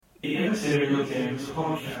The Immaterial Games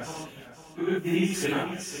Podcast with these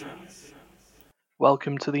guys.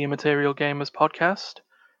 Welcome to the Immaterial Gamers Podcast,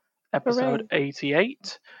 episode Hooray.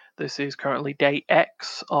 88. This is currently day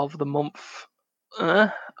X of the month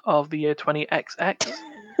of the year 20XX.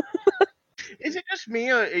 Is it just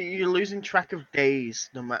me, or are you losing track of days?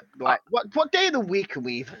 No matter, like, what day of the week are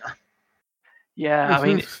we even on? Yeah, I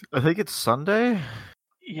mean, I think it's Sunday.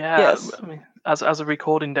 yeah, Yes. I mean, as a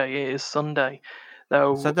recording day, it is Sunday.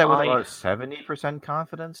 Though Said that with about 70%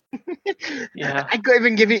 confidence. Yeah. I couldn't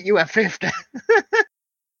even give it you a 50.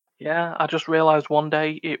 Yeah, I just realised one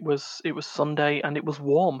day it was Sunday and it was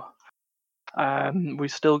warm. We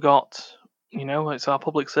still got, it's our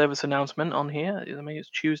public service announcement on here. I mean, it's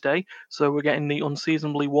Tuesday, so we're getting the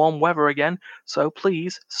unseasonably warm weather again. So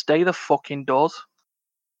please stay the fuck indoors.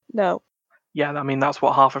 No. Yeah, I mean that's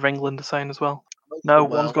what half of England are saying as well. No,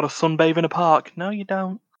 one's got to sunbathe in a park. No, you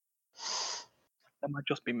don't. That might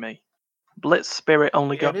just be me. Blitz spirit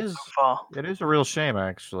only Yeah, goes so far. It is a real shame,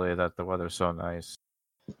 actually, that the weather's so nice.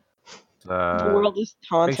 The world is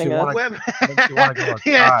taunting us. Makes you wanna go outside.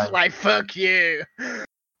 Yeah, it's like, fuck you.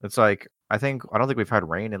 It's like, I don't think we've had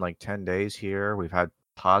rain in like 10 days here. We've had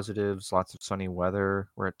positives, lots of sunny weather.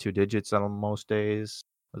 We're at 2 digits on most days.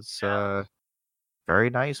 It's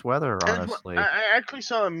very nice weather, honestly. I actually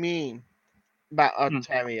saw a meme about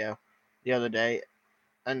Ontario the other day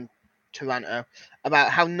and Toronto about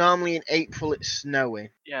how normally in April it's snowing.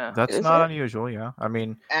 Yeah, That's not unusual, yeah. I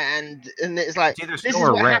mean, and it's like, it's either this is snow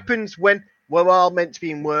or what rain. happens when we're all meant to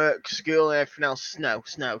be in work, school, and everything else. Snow.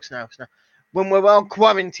 When we're all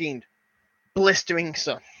quarantined, blistering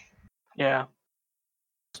sun. yeah.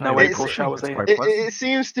 it's No not April April, showers it's either. quite It pleasant.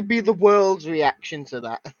 seems to be the world's reaction to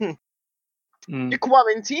that. Mm. You're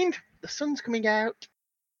quarantined. The sun's coming out.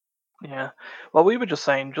 Yeah. Well, we were just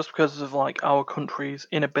saying, just because of like our country's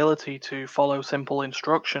inability to follow simple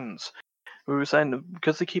instructions, we were saying that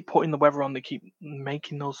because they keep putting the weather on, they keep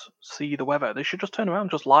making us see the weather. They should just turn around,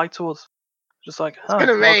 and just lie to us. Just like, gonna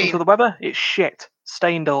welcome rain. to the weather. It's shit.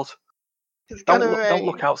 Stay indoors. It's Don't gonna don't rain.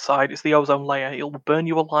 look outside. It's the ozone layer. It'll burn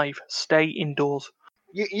you alive. Stay indoors.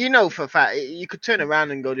 You know for a fact, you could turn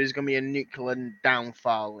around and go, there's going to be a nuclear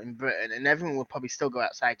downfall in Britain, and everyone will probably still go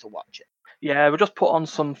outside to watch it. Yeah, we just put on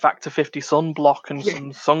some factor 50 sunblock and Yeah.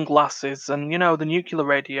 some sunglasses, and the nuclear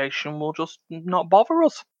radiation will just not bother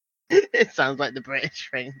us. It sounds like the British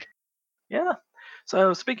thing. Yeah.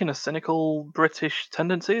 So speaking of cynical British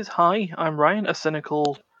tendencies, hi, I'm Ryan, a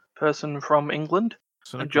cynical person from England,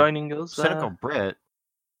 and joining us. Cynical Brit,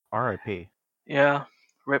 R.I.P. Yeah,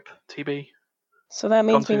 RIP TB. So that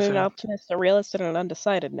means Gone we too move soon. an optimist, a realist, and an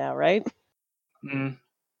undecided now, right?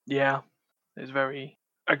 Yeah, it's very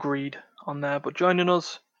agreed on there. But joining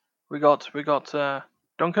us, we got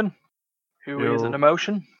Duncan, who is an Yo.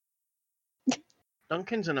 emotion.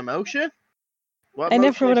 Duncan's an emotion? What I emotion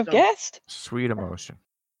never would is have Duncan? guessed. Sweet emotion.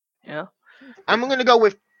 Yeah, I'm going to go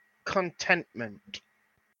with contentment.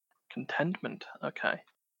 contentment. Okay.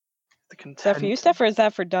 The Is that for you, content. Steph, or is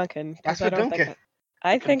that for Duncan? 'Cause That's I for don't Duncan. think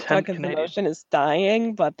I think Content Duncan's Canadian. emotion is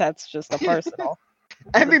dying, but that's just a personal.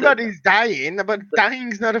 Everybody's dying, but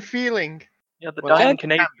dying's not a feeling. Yeah, the Well, dying that can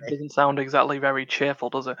Canadian be. doesn't sound exactly very cheerful,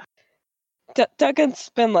 does it? Duncan's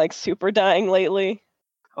been like super dying lately.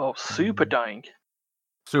 Oh, super dying.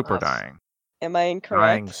 Super That's- dying. Am I incorrect?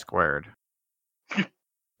 Dying squared.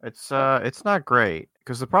 It's not great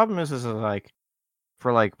because the problem is like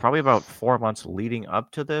for like probably about 4 months leading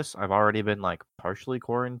up to this, I've already been like partially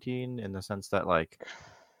quarantined in the sense that like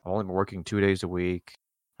I've only been working 2 days a week.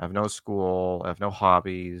 I have no school. I have no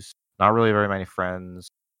hobbies. Not really very many friends.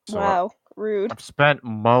 So Wow, rude. I've spent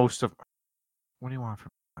most of. What do you want from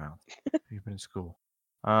me? Wow. You've been in school.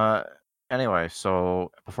 Anyway,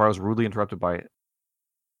 so before I was rudely interrupted by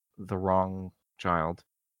the wrong child.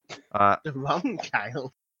 The wrong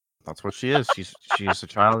child. That's what she is. She's a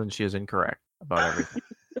child and she is incorrect about everything.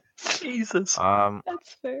 Jesus.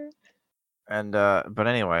 That's fair. And but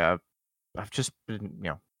anyway, I've just been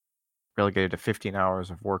relegated to 15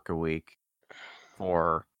 hours of work a week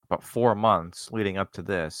for about 4 months leading up to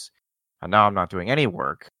this, and now I'm not doing any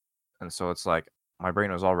work, and so it's like my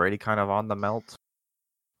brain was already kind of on the melt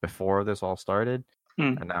before this all started,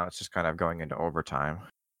 and now it's just kind of going into overtime.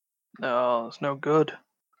 No, it's no good.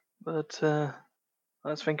 But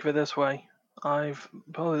let's think of it this way.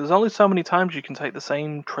 There's only so many times you can take the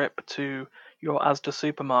same trip to your Asda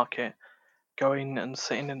supermarket, going and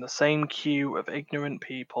sitting in the same queue of ignorant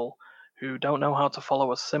people who don't know how to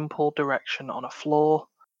follow a simple direction on a floor.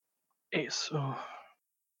 It's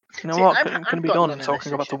See, what I've can be got done? none of So I this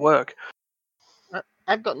can go back to issue. work.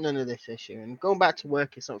 I've got none of this issue, and going back to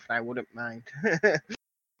work is something I wouldn't mind.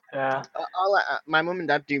 Yeah. I'll let my mum and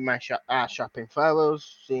dad do my shopping for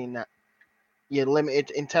us, seeing that you're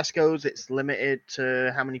limited in Tesco's. It's limited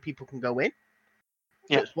to how many people can go in.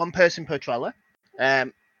 So Yeah. it's one person per trolley.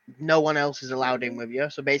 No one else is allowed in with you.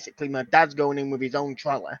 So basically, my dad's going in with his own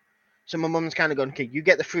trolley. So my mum's kind of going, okay, you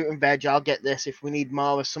get the fruit and veg, I'll get this. If we need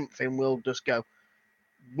more or something, we'll just go.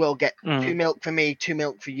 We'll get 2 milk for me, 2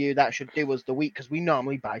 milk for you. That should do us the week because we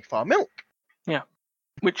normally buy 4 milk. Yeah.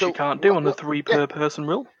 Which So you can't do on the 3 per person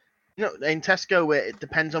rule. No, in Tesco, it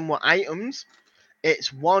depends on what items.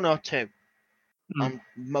 It's 1 or 2 on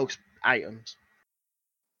most items.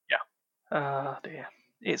 Yeah. Dear.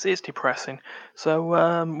 It's depressing.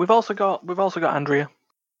 So we've also got Andrea.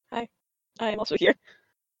 Hi, I am also here.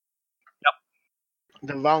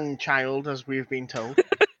 The wrong child, as we've been told.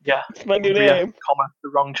 Yeah. It's my new Andrea, name. comma, the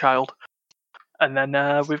wrong child. And then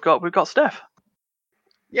we've got Steph.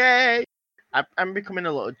 Yay! I'm becoming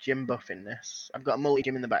a little gym buff in this. I've got a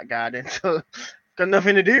multi-gym in the back garden, so got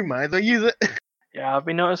nothing to do, might as well use it. Yeah, I've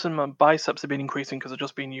been noticing my biceps have been increasing because I've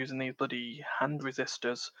just been using these bloody hand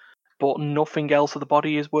resistors. But nothing else of the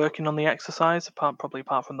body is working on the exercise, probably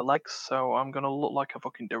apart from the legs. So I'm gonna look like a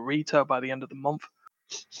fucking Dorito by the end of the month.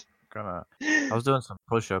 I was doing some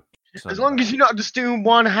push-ups. As long as you're not just doing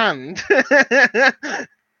one hand.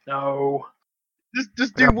 No.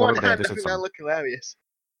 Just Yeah, do one probably hand. I just think some- that'll look hilarious.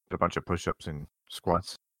 a bunch of push-ups and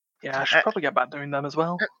squats. Yeah, I should probably get back doing them as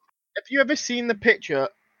well. Have you ever seen the picture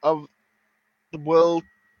of the world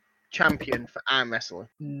champion for arm wrestling?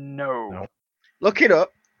 No. Look it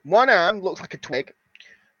up. One arm looks like a twig.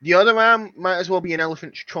 The other arm might as well be an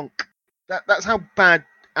elephant's trunk. That's how bad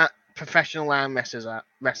professional arm wrestlers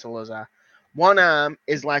are. One arm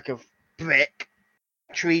is like a brick,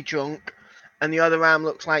 tree trunk, and the other arm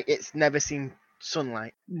looks like it's never seen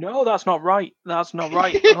sunlight. No, that's not right. That's not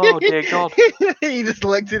right. Oh dear God. You just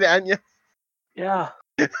looked at it, hadn't you? Yeah.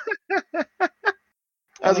 I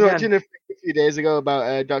was And again- watching a few days ago about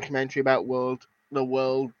a documentary about the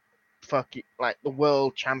world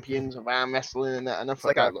champions of arm wrestling and that, and I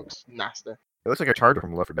thought that looks nasty. It looks like a charger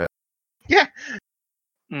from Left 4 Dead. Yeah.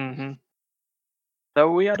 Mhm.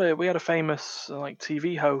 So we had a famous like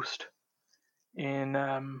TV host in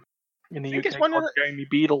the think UK it's one of called Jeremy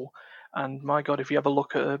Beadle, and my God, if you ever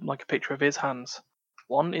look at a picture of his hands,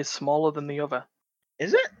 one is smaller than the other.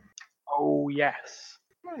 Is it? Oh yes,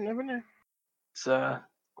 I never know. it's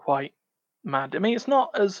quite mad. I mean, it's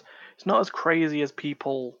not as crazy as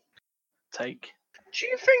people take. Do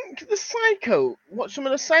you think some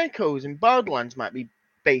of the psychos in Borderlands might be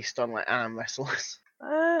based on like arm wrestlers?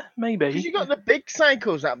 Maybe. Because you got the big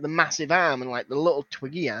psychos that have the massive arm and like the little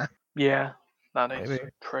twiggy arm. Yeah, that is Maybe.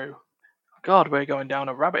 true. God, we're going down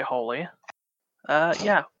a rabbit hole here.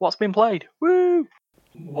 Yeah, what's been played? Woo!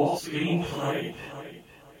 What's being played?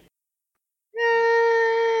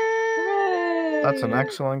 That's an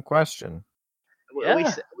excellent question. Are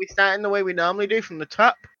Yeah. we starting the way we normally do from the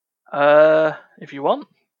top? If you want,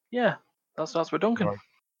 yeah, that starts with Duncan. Well,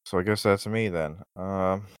 So I guess that's me then.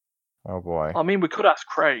 Oh boy. I mean, we could ask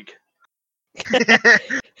Craig.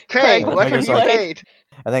 Craig, what what have have you you played? played?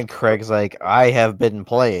 And then Craig's like, I have been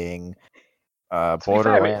playing be fair,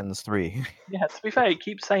 Borderlands 3. Yeah, to be fair, he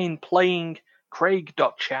keeps saying playing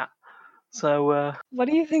Craig.chat. So, What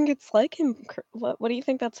do you think it's like what do you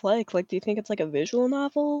think that's like? Like, do you think it's like a visual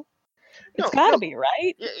novel? It's gotta be,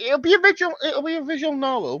 right? It'll be a visual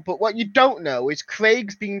novel, but what you don't know is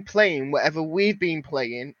Craig's been playing whatever we've been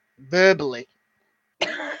playing verbally.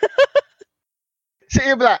 So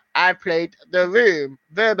you'll be like, I played The Room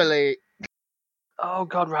verbally. oh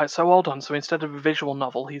god, right. So hold on. So instead of a visual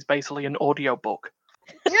novel, he's basically an audiobook.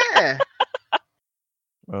 Yeah.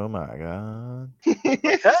 Oh my god.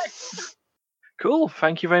 Okay. Cool.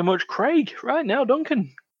 Thank you very much, Craig. Right now,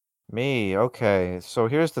 Duncan. Me, okay. So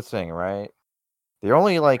here's the thing, right? The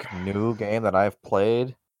only new game that I've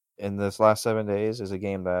played in this last 7 days is a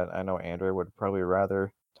game that I know Andrea would probably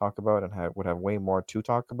rather talk about and would have way more to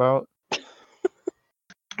talk about.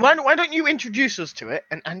 Why don't you introduce us to it,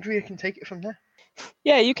 and Andrea can take it from there.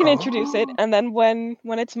 Yeah, you can introduce it, Oh. and then when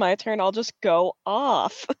it's my turn, I'll just go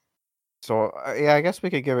off. So yeah, I guess we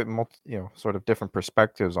could give it sort of different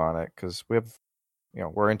perspectives on it because we have,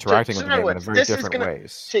 we're interacting with the game in a very different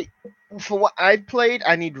ways. See, for what I've played,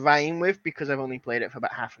 I need Ryan with because I've only played it for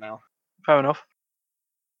about half an hour, Fair enough.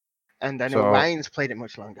 and I know So- Ryan's played it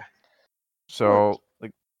much longer. So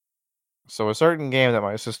a certain game that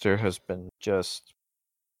my sister has been just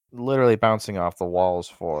literally bouncing off the walls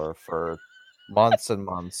for months and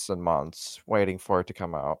months and months, waiting for it to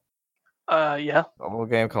come out. Yeah. A little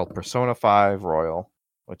game called Persona 5 Royal,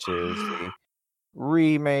 which is the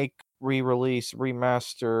remake re-release,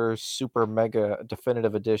 remaster, super mega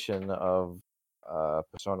definitive edition of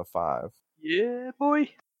Persona 5. Yeah, boy.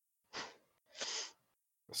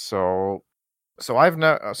 So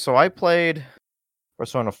I played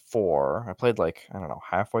Persona 4. I played like, I don't know,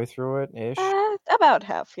 halfway through it ish. About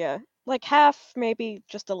half, yeah. Like half, maybe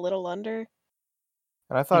just a little under.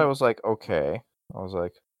 And I thought it was like okay.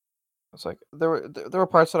 It's like there were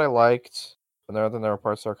parts that I liked, and then there were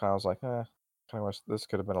parts that were kind of like, kind of wish this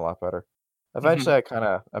could have been a lot better. Eventually, I kind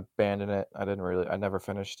of abandoned it. I never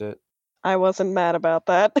finished it. I wasn't mad about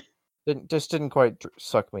that. Didn't quite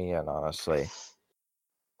suck me in, honestly.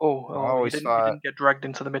 You didn't get dragged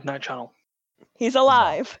into the Midnight Channel. He's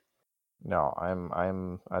alive. No,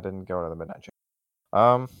 I didn't go to the Midnight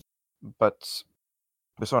Channel. But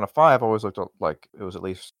Persona 5 always looked like it was at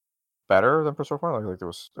least better than Persona 4. Like it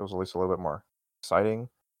was at least a little bit more exciting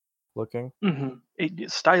looking.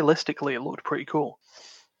 Stylistically, it looked pretty cool.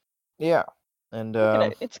 Yeah, and Look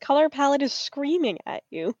at it. Its color palette is screaming at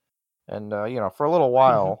you. And for a little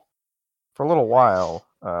while,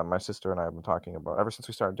 my sister and I have been talking about ever since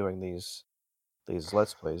we started doing these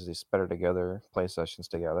Let's Plays, these Better Together play sessions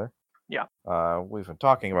together. Yeah. We've been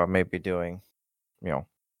talking about maybe doing,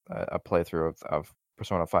 a playthrough of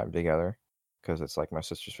Persona 5 together, because it's like my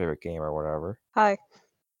sister's favorite game or whatever. Hi.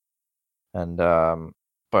 And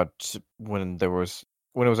but when it was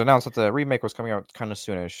announced that the remake was coming out kind of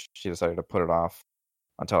soonish, she decided to put it off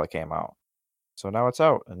until it came out. So now it's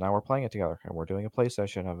out, and now we're playing it together, and we're doing a play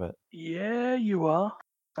session of it. Yeah, you are.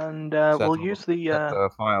 And we'll use the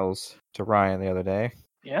files to Ryan the other day.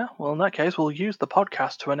 Yeah, well, in that case, we'll use the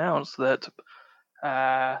podcast to announce that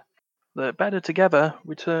the Better Together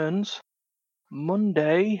returns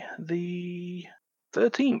Monday, the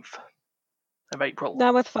 13th of April.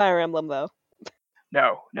 Not with Fire Emblem, though.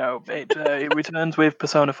 No, it returns with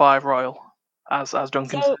Persona 5 Royal, as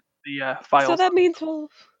Duncan said, the files. So that means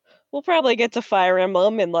we'll probably get to Fire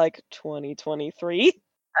Emblem in like 2023.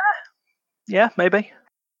 Yeah, maybe.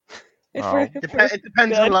 It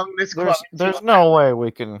depends how long this. There's no way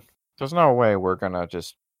we can. There's no way we're gonna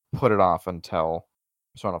just put it off until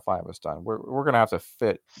Persona 5 is done. We're gonna have to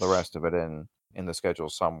fit the rest of it in the schedule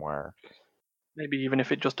somewhere. Maybe even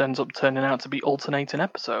if it just ends up turning out to be alternating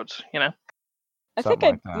episodes, I think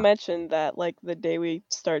I mentioned that like the day we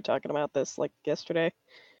started talking about this, like yesterday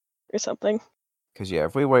or something. Because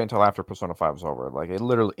if we wait until after Persona 5 is over, like it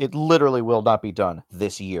literally will not be done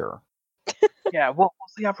this year. Yeah, what's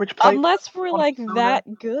the average play? Unless we're like that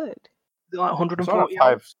good. Like 140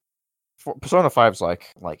 hours? Persona 5's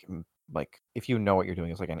like if you know what you're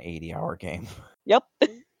doing, it's like an 80-hour game. Yep.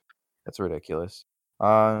 That's ridiculous.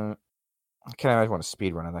 I can't imagine what a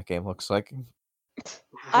speedrun in that game looks like.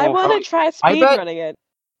 I want to try speedrunning it.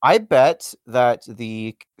 I bet that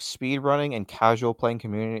the speedrunning and casual playing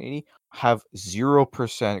community have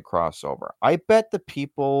 0% crossover. I bet the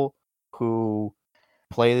people who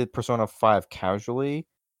play the Persona 5 casually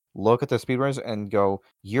look at the speedrunners and go,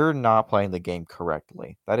 "You're not playing the game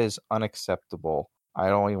correctly. That is unacceptable. I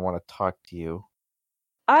don't even want to talk to you."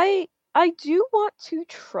 I do want to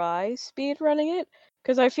try speedrunning it,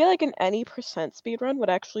 because I feel like an any percent speedrun would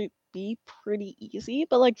actually be pretty easy,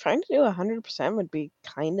 but like trying to do 100% would be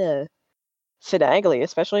kind of finagly,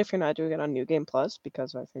 especially if you're not doing it on New Game Plus,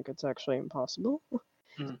 because I think it's actually impossible.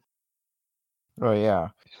 Oh yeah.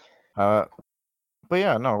 But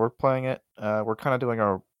yeah, no, we're playing it. We're kind of doing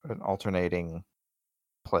an alternating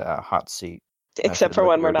hot seat. Except for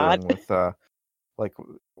when we're not. With like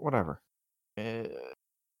whatever.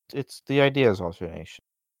 It's the idea is alternation.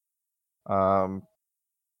 For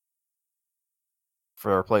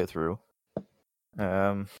our playthrough.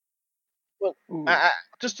 Well,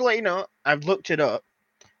 just to let you know, I've looked it up.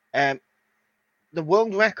 The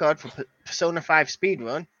world record for Persona 5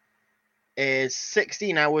 speedrun is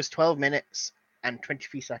 16 hours, 12 minutes, and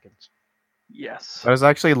 23 seconds. Yes. That is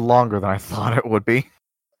actually longer than I thought it would be.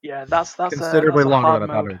 Yeah, that's considerably longer than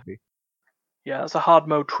I thought it would be. Yeah, that's a hard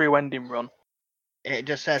mode true ending run. It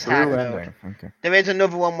just says hard mode. Okay. There is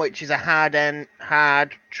another one which is a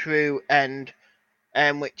hard true end,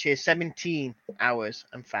 which is 17 hours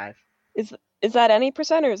and 5. Is that any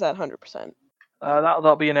percent or is that 100%?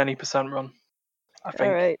 That'll be an any percent run, I think.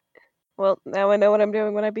 All right. Well, now I know what I'm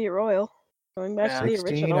doing when I beat Royal. Going back to the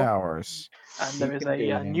 16 original. hours. And there is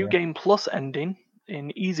a New Game Plus ending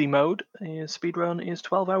in easy mode. Speedrun is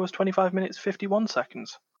 12 hours, 25 minutes, 51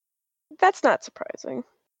 seconds. That's not surprising.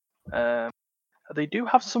 They do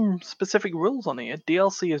have some specific rules on here.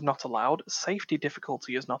 DLC is not allowed, safety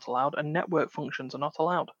difficulty is not allowed, and network functions are not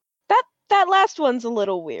allowed. That last one's a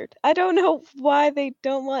little weird. I don't know why they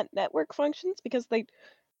don't want network functions, because they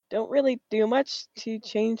don't really do much to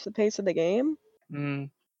change the pace of the game. Mm,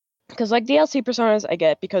 Because like DLC personas I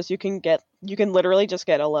get because you can literally just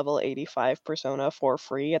get a level 85 persona for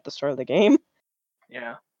free at the start of the game.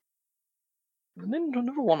 yeah. And then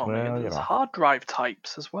another one on Well, here. you There's know. hard drive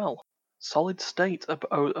types as well. Solid state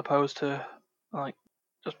opposed to like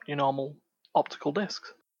just your normal optical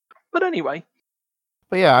discs. But anyway,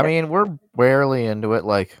 But yeah, I Yep. mean, we're barely into it.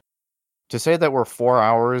 Like, to say that we're 4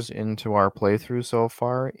 hours into our playthrough so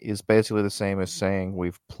far is basically the same as saying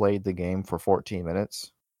we've played the game for 14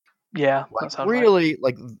 minutes. yeah, Like, that sounds right. really,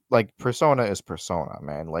 like Persona is Persona,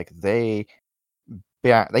 man. Like, they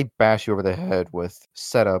bash you over the head with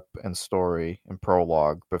setup and story and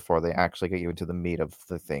prologue before they actually get you into the meat of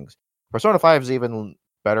the things. Persona 5 is even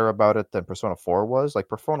better about it than Persona 4 was. Like,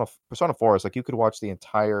 Persona 4 is like you could watch the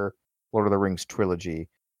entire Lord of the Rings trilogy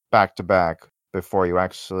back to back before you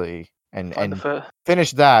actually Find the and first.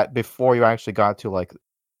 finish that before you actually got to like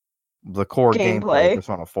the core gameplay of Gameplay.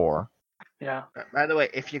 Persona 4. Yeah. By the way,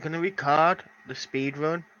 if you're going to record the speed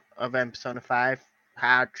run of Persona 5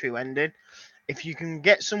 hard true ending, if you can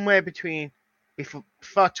get somewhere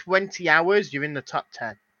before 20 hours, you're in the top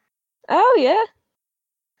 10. Oh yeah.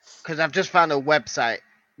 Because I've just found a website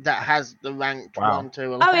that has the ranked Wow. 1 to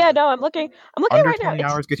 11. Oh yeah, no, I'm looking Under right now. 20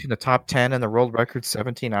 hours gets you in the top 10 and the world record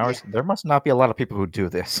 17 hours. Yeah. There must not be a lot of people who do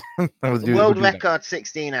this. The world record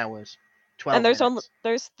 16 hours. 12 And there's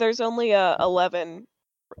minutes. there's only 11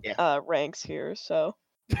 Yeah. ranks here, so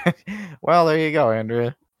Well, there you go,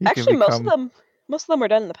 Andrea. You actually can become... most of them were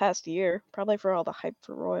done in the past year, probably for all the hype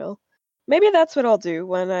for Royal. Maybe that's what I'll do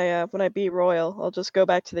when I beat Royal. I'll just go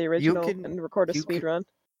back to the original and record a speedrun.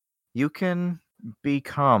 You can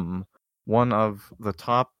become one of the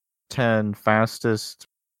top 10 fastest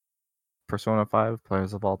Persona 5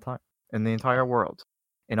 players of all time in the entire world.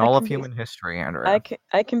 In all of human history, Andrea.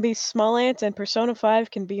 I can be Small Ant, and Persona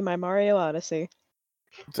 5 can be my Mario Odyssey.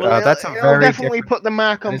 Well, That's a it'll very definitely different... put the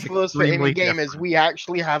mark that on is for us for extremely indie gamers. different. We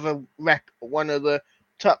actually have one of the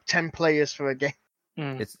top 10 players for a game.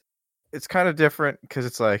 Mm. It's kind of different because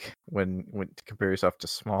it's like when to compare yourself to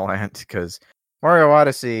Small Ant, because Mario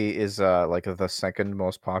Odyssey is like the second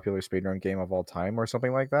most popular speedrun game of all time or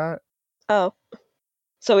something like that. Oh.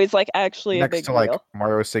 So he's like actually Next a big to like deal.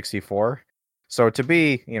 Mario 64. So to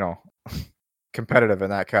be, competitive in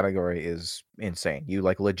that category is insane. You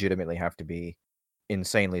like legitimately have to be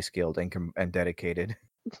insanely skilled and dedicated.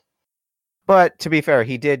 But to be fair,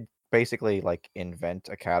 he did basically like invent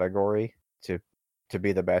a category to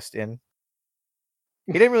be the best in.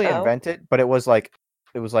 He didn't really invent it, but it was like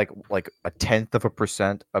a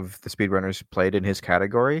 0.1% of the speedrunners played in his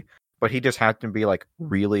category. But he just happened to be like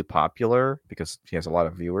really popular because he has a lot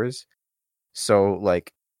of viewers. So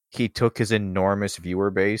like he took his enormous viewer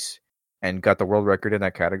base and got the world record in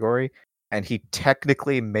that category, and he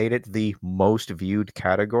technically made it the most viewed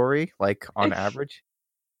category, like on average,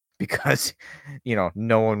 because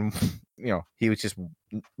no one, he was just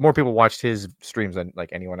more people watched his streams than like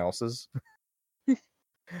anyone else's.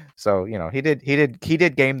 So he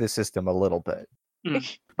did game the system a little bit.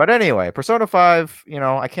 But anyway, Persona 5,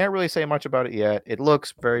 I can't really say much about it yet. It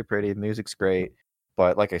looks very pretty, the music's great.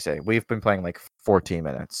 But like I say, we've been playing like 14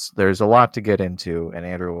 minutes. There's a lot to get into, and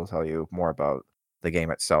Andrew will tell you more about the game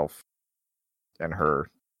itself and her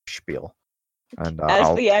spiel. And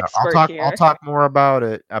the expert here. I'll talk more about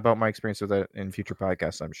my experience with it in future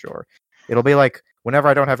podcasts, I'm sure. It'll be like whenever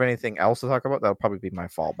I don't have anything else to talk about, that'll probably be my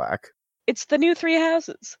fallback. It's the new 3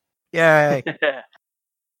 houses. Yay!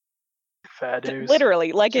 Fair dues.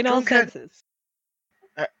 Literally, like So in all Drunken- senses.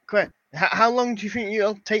 Correct. How long do you think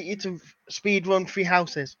it'll take you to speed run 3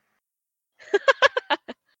 houses?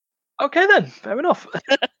 Okay then, fair enough.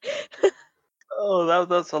 Oh,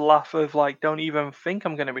 that's a laugh of like, don't even think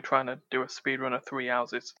I'm going to be trying to do a speedrun of 3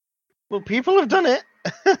 houses. Well, people have done it.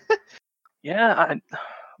 Yeah,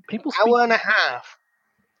 people speak. Hour and a half.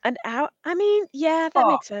 An hour? I mean, yeah, that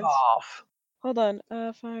makes sense. Off. Hold on.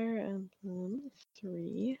 Fire Emblem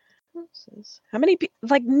 3 houses. How many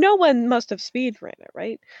like, no one must have speedrun it,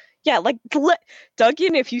 right? Yeah, like,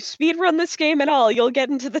 Duncan, if you speedrun this game at all, you'll get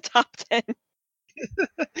into the top 10.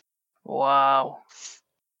 Wow.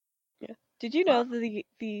 Yeah. Did you know that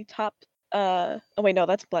the top oh wait, no,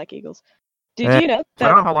 that's Black Eagles. Did you know I that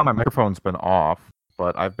don't know how long my microphone's been off,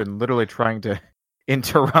 but I've been literally trying to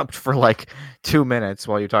interrupt for like 2 minutes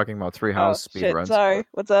while you're talking about 3 house speedruns. Sorry,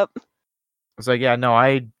 what's up? It's like, yeah, no,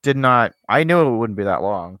 I did not. I knew it wouldn't be that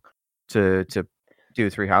long to do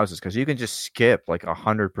 3 houses because you can just skip like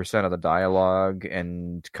 100% of the dialogue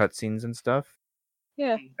and cutscenes and stuff.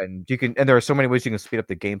 Yeah. And there are so many ways you can speed up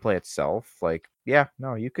the gameplay itself. Like, yeah,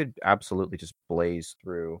 no, you could absolutely just blaze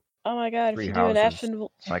through Oh my god, if 3 you do an houses, Ash and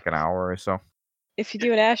Wolf, like an hour or so. if you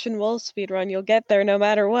do an Ash and Wolf speedrun, you'll get there no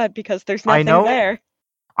matter what because there's I nothing know. there.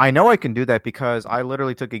 I know I can do that because I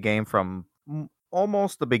literally took a game from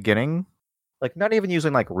almost the beginning, like not even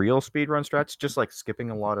using like real speedrun strats, just like skipping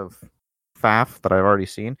a lot of faff that I've already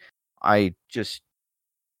seen. I just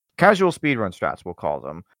casual speedrun strats, we'll call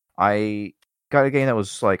them. I got a game that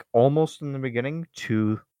was like almost in the beginning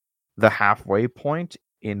to the halfway point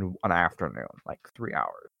in an afternoon, like 3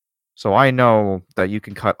 hours. So I know that you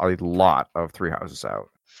can cut a lot of 3 houses out.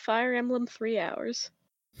 Fire Emblem 3 hours.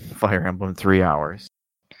 Fire Emblem 3 hours.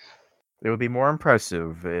 It would be more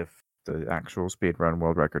impressive if the actual speedrun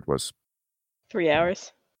world record was 3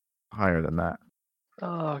 hours. higher than that.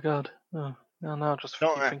 Oh god. Oh, no, just keep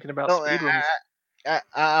Don't, thinking about don't, speedruns.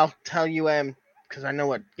 I'll tell you, because I know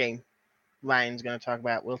what game Ryan's going to talk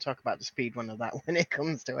about. We'll talk about the speedrun of that when it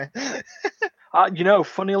comes to it.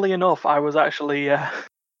 Funnily enough, I was actually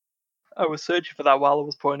I was searching for that while I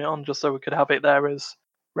was putting it on, just so we could have it there as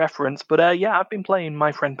reference. But yeah, I've been playing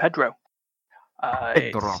My Friend Pedro.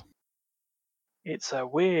 It's a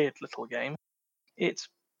weird little game. It's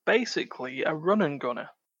basically a run and gunner,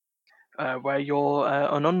 where you're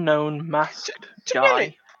an unknown masked To be guy.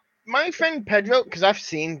 honest, My Friend Pedro, because I've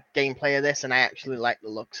seen gameplay of this and I actually like the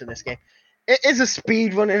looks of this game. It is a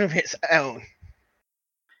speedrun in of its own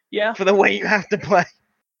Yeah, for the way you have to play.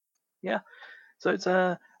 so it's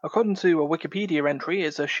according to a Wikipedia entry,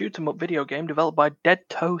 it's a shoot 'em up video game developed by Dead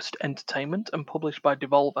Toast Entertainment and published by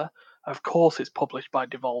Devolver. Of course, it's published by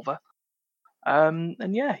Devolver.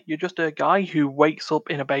 And yeah, you're just a guy who wakes up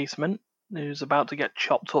in a basement, who's about to get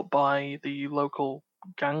chopped up by the local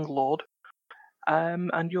gang lord,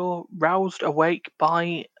 and you're roused awake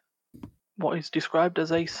by what is described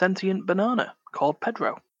as a sentient banana called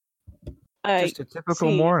Pedro. Just a typical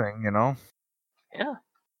morning, you know? Yeah.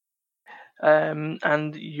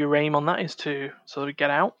 And your aim on that is to sort of get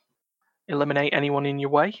out, eliminate anyone in your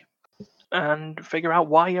way, and figure out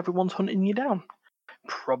why everyone's hunting you down.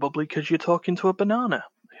 Probably because you're talking to a banana.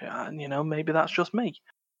 Maybe that's just me.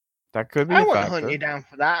 That could be I a won't factor. hunt you down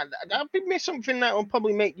for that. That'll be something that will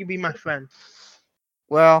probably make you be my friend.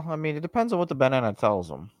 Well, I mean, it depends on what the banana tells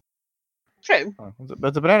him. True.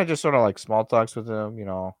 But the banana just sort of like small talks with him, you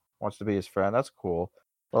know, wants to be his friend. That's cool.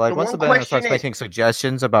 But like The once one the banana question starts is- making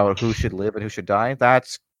suggestions about who should live and who should die,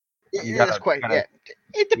 that's you That's gotta, quite, you gotta- yeah. It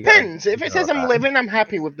you gotta depends. If it know says I'm that. living, I'm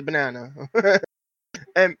happy with the banana.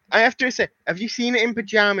 I have to say, have you seen it in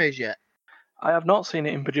pajamas yet? I have not seen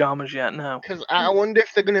it in pajamas yet, no. Because I wonder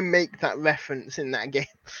if they're going to make that reference in that game.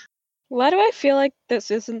 Why do I feel like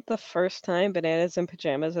this isn't the first time Bananas in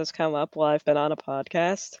Pajamas has come up while I've been on a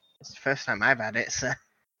podcast? It's the first time I've had it, so.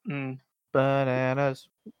 Bananas.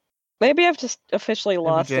 Maybe I've just officially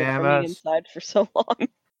lost it from being pajamas. inside for so long.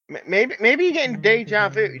 Maybe you're getting deja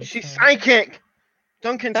vu. She's psychic.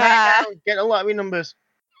 Duncan, tie it down. Get a lottery numbers.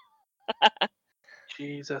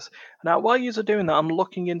 Jesus. Now, while you are doing that, I'm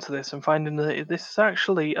looking into this and finding that this is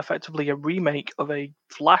actually effectively a remake of a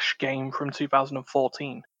Flash game from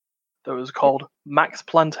 2014 that was called Max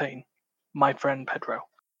Plantain, My Friend Pedro.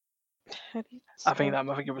 How do you I think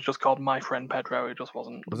spell- it was just called My Friend Pedro. It just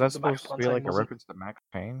wasn't. Was that the Max supposed to be Plantain like a wasn't. reference to Max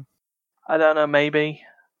Payne? I don't know. Maybe.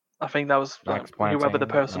 I think that was Max whoever the Plantain,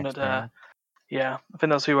 person Max at. Payne? Yeah, I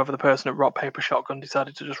think that's whoever the person at Rock Paper Shotgun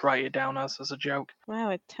decided to just write it down as a joke. Wow,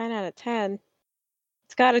 a 10 out of 10.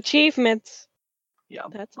 It's got achievements. Yeah.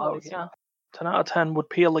 That's Oh always yeah. 10 out of 10 would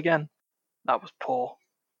peel again. That was poor.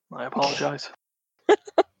 I apologise.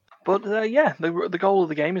 But yeah, the goal of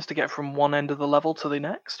the game is to get from one end of the level to the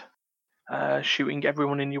next, shooting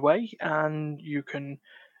everyone in your way, and you can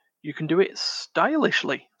do it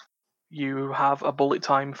stylishly. You have a bullet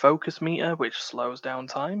time focus meter, which slows down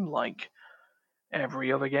time, like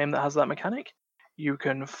every other game that has that mechanic. You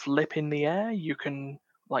can flip in the air. You can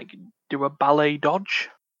like do a ballet dodge.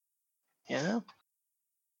 Yeah.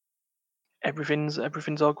 Everything's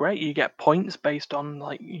all great. You get points based on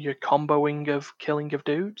like your comboing of killing of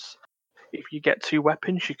dudes. If you get two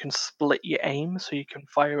weapons, you can split your aim, so you can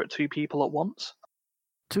fire at two people at once.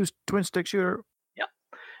 Twin stick shooter. Yeah.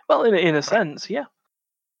 Well, in a sense, yeah.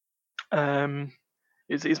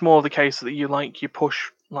 It's more the case that you push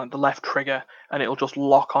like the left trigger and it'll just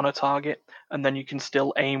lock on a target, and then you can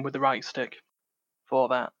still aim with the right stick for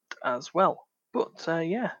that as well. But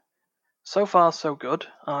yeah, so far so good.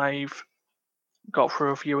 I've got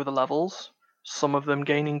through a few of the levels. Some of them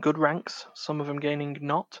gaining good ranks, some of them gaining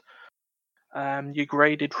not. You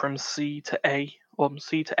graded from C to A or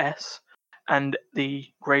C to S, and the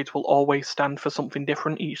grades will always stand for something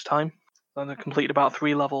different each time. So I completed about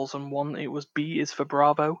 3 levels, and one it was B is for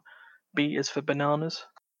Bravo, B is for bananas,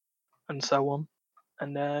 and so on.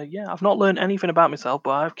 And yeah, I've not learned anything about myself,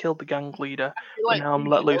 but I've killed the gang leader. But now I'm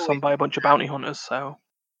let loose on by a bunch of bounty hunters. So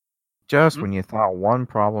Just when you thought one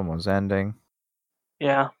problem was ending.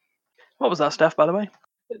 yeah. What was that, Steph? By the way.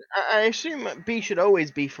 I assume B should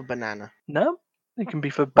always be for banana. No, it can be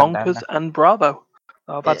for Banana. bonkers and bravo.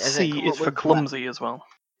 But Has it C come is up for with clumsy as well.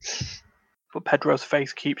 But Pedro's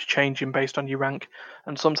face keeps changing based on your rank,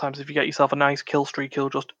 and sometimes if you get yourself a nice kill streak, he'll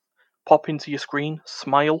just pop into your screen,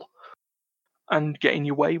 smile, and get in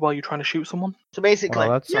your way while you're trying to shoot someone. So basically,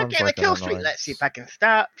 Well, that you're sounds getting like a kill an streak. annoyance. Let's see if I can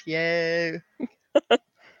stop you.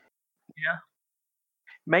 Yeah.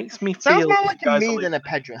 Makes me Sounds feel more that like you a guys me are than a listening.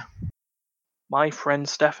 Pedro. My friend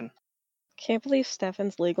Stefan. Can't believe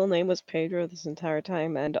Stefan's legal name was Pedro this entire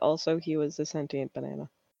time, and also he was a sentient banana.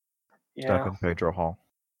 Yeah. Stephen Pedro Hall.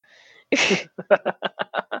 He'd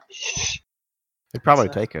probably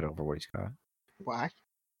take it over what he's got. Why?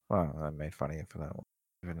 Well, I made fun of you for that one.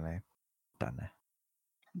 Give it a name. Done.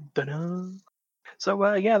 Dunno.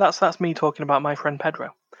 So yeah, that's me talking about my friend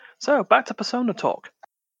Pedro. So back to Persona talk.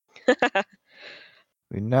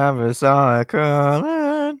 We never saw it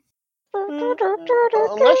coming.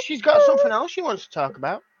 Unless she's got something else she wants to talk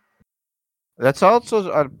about. That's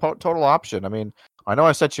also a total option. I mean, I know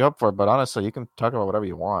I set you up for it, but honestly, you can talk about whatever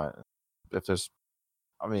you want. If there's,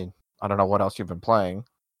 I mean, I don't know what else you've been playing.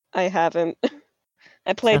 I haven't.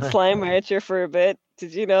 I played Slime Rancher for a bit.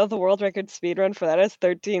 Did you know the world record speedrun for that is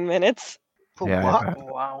 13 minutes? For Yeah, what? I bet.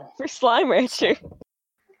 Wow. For Slime Rancher.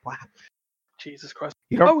 Wow. Jesus Christ.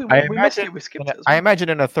 You don't, Oh, we missed it. We skipped it as I well. imagine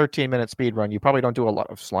in a 13-minute speed run, you probably don't do a lot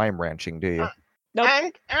of slime ranching, do you? Nope.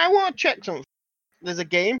 And I want to check something. There's a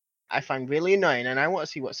game I find really annoying, and I want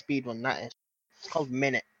to see what speedrun that is. It's called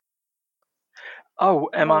Minute. Oh,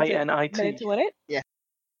 What is it? MINIT. Minute to win it?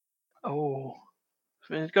 Oh.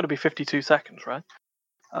 It's got to be 52 seconds, right?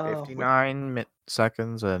 59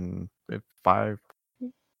 seconds and 5.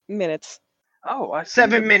 Minutes. Oh, I see.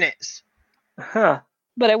 7 minutes. Huh.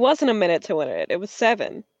 But it wasn't a minute to win it. It was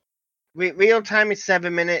 7. Real time is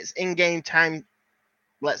 7 minutes. In-game time,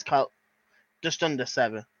 let's call it just under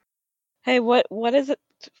 7. Hey, what is it?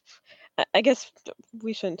 I guess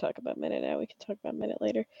we shouldn't talk about Minute now. We can talk about Minute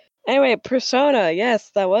later. Anyway, Persona.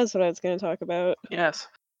 Yes, that was what I was going to talk about. Yes.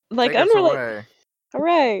 Like, Take us unrelated. away.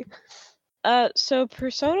 Hooray! So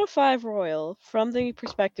Persona 5 Royal, from the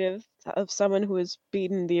perspective of someone who has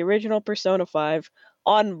beaten the original Persona 5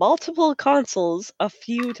 on multiple consoles a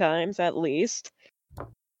few times at least,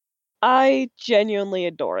 I genuinely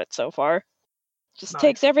adore it so far. Just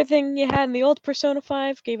takes Nice. everything you had in the old Persona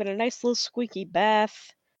 5, gave it a nice little squeaky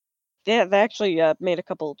bath. They actually made a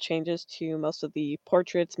couple changes to most of the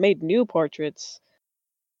portraits, made new portraits.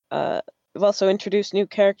 We've also introduced new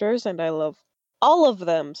characters, and I love all of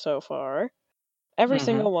them so far. Every Mhm.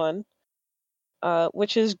 single one.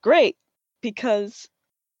 Which is great, because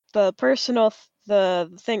the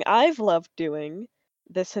thing I've loved doing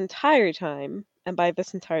this entire time, and by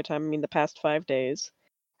this entire time I mean the past 5 days,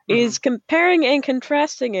 is comparing and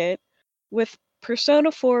contrasting it with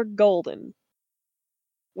Persona 4 Golden,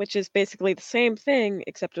 which is basically the same thing,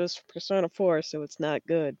 except it was Persona 4, so it's not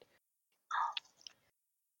good.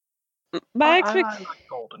 I like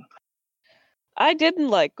Golden. I didn't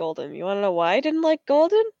like Golden. You want to know why I didn't like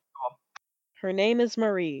Golden? Her name is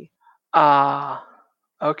Marie. Ah.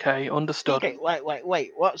 Okay, understood. Okay,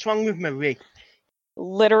 wait. What's wrong with Marie?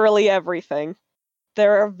 Literally everything.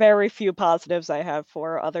 There are very few positives I have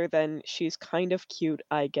for her, other than she's kind of cute,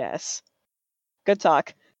 I guess. Good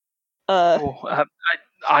talk. Oh,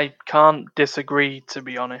 I can't disagree, to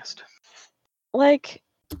be honest. Like,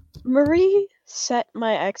 Marie set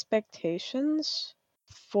my expectations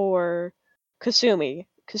for Kasumi.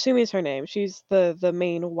 Kasumi's her name. She's the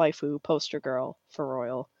main waifu poster girl for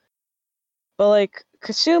Royal. But like,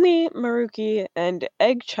 Kasumi, Maruki, and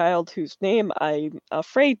Eggchild, whose name I'm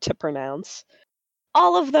afraid to pronounce,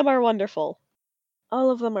 all of them are wonderful. All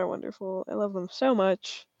of them are wonderful. I love them so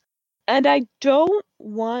much. And I don't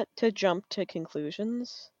want to jump to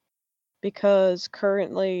conclusions, because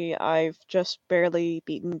currently I've just barely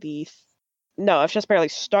beaten I've just barely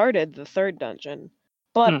started the 3rd dungeon.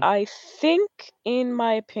 But I think, in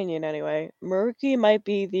my opinion anyway, Maruki might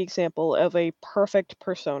be the example of a perfect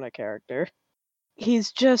Persona character.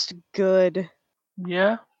 He's just good.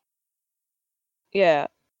 Yeah. Yeah.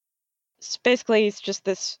 Basically, he's just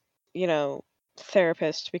this,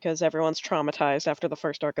 therapist because everyone's traumatized after the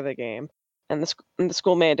first arc of the game. And the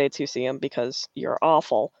school mandates you see him because you're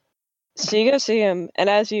awful. So you go see him, and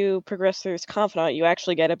as you progress through his confidant, you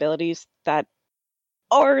actually get abilities that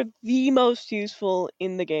are the most useful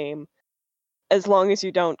in the game, as long as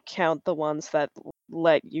you don't count the ones that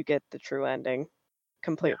let you get the true ending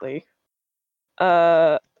completely.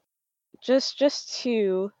 Just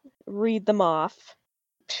to read them off.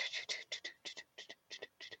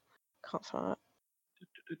 Confidant.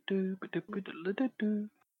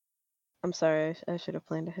 I'm sorry, I should have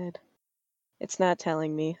planned ahead. It's not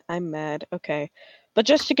telling me. I'm mad. Okay. But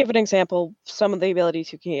just to give an example, some of the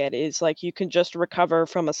abilities you can get is like you can just recover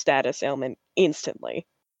from a status ailment instantly.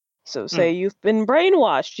 So say you've been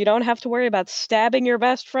brainwashed, you don't have to worry about stabbing your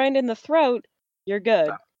best friend in the throat. You're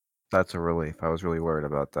good. That's a relief. I was really worried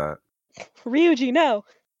about that. Ryuji, no.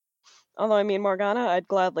 Although I mean Morgana, I'd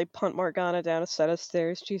gladly punt Morgana down a set of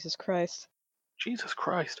stairs. Jesus Christ. Jesus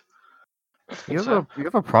Christ. You have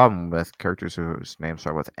a problem with characters whose names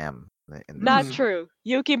start with M. Not true.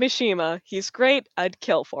 Yuki Mishima, he's great. I'd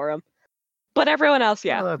kill for him. But everyone else,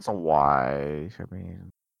 yeah. Well, that's a why. I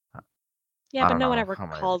mean, yeah, I but don't no one know ever how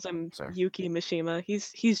many calls him there. Yuki Mishima.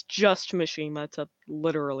 He's just Mishima to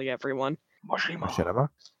literally everyone. Machinima?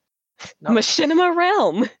 No. Machinima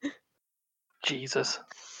Realm. Jesus.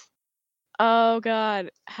 Oh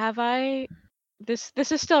God, have I? This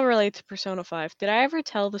is still related to Persona 5. Did I ever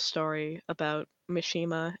tell the story about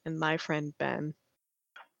Mishima and my friend Ben?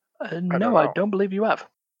 No, I don't believe you have.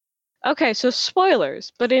 Okay, so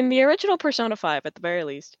spoilers, but in the original Persona 5, at the very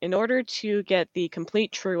least, in order to get the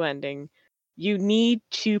complete true ending, you need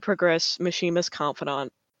to progress Mishima's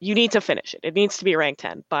Confidant. You need to finish it. It needs to be rank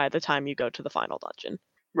 10 by the time you go to the final dungeon.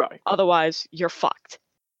 Right. Otherwise, you're fucked.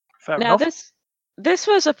 Fair Now, enough. this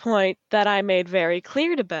was a point that I made very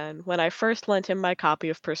clear to Ben when I first lent him my copy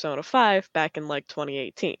of Persona 5 back in,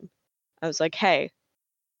 2018. I was like, hey,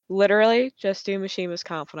 literally, just do Mishima's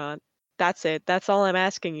Confidant. That's it. That's all I'm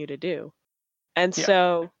asking you to do. And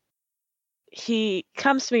so he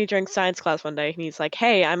comes to me during science class one day, and he's like,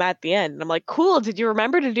 hey, I'm at the end. And I'm like, cool, did you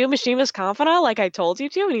remember to do Mishima's Confidant like I told you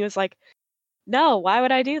to? And he was like, no, why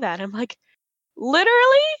would I do that? I'm like, literally,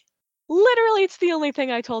 it's the only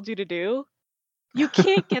thing I told you to do. You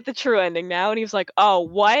can't get the true ending now. And he was like, oh,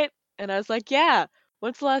 what? And I was like, yeah,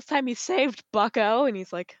 when's the last time you saved, bucko? And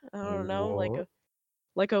he's like, I don't know,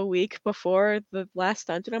 like a week before the last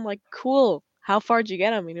dungeon. I'm like, cool, how far did you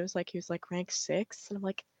get him? And he was like rank 6. And I'm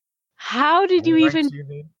like, how did you even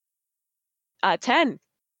 10?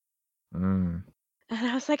 Mm, And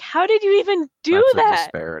I was like, how did you even do that's that? a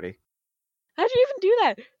disparity. How did you even do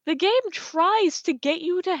that? The game tries to get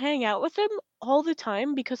you to hang out with him all the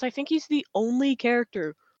time because I think he's the only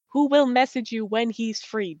character who will message you when he's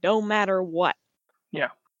free, no matter what. Yeah.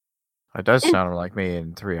 It does sound like me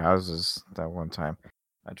in Three Houses that one time.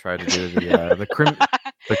 I tried to do the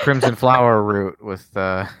Crimson Flower route with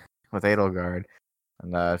Edelgard,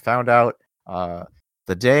 and I found out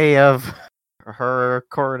the day of her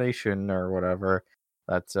coronation or whatever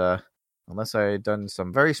that unless I had done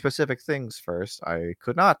some very specific things first, I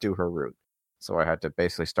could not do her route. So I had to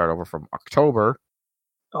basically start over from October.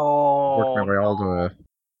 Oh. Work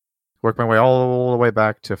my way all the way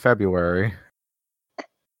back to February.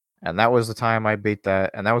 And that was the time I beat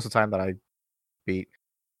that, and that was the time that I beat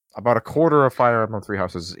about a quarter of Fire Emblem Three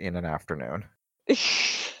Houses in an afternoon.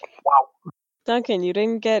 Wow. Duncan, you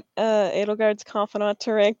didn't get Edelgard's Confidant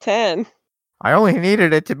to rank 10. I only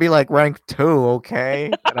needed it to be like rank 2,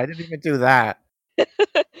 okay? And I didn't even do that. And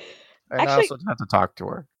Actually, I also had to talk to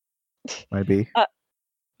her. Maybe.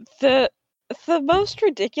 The most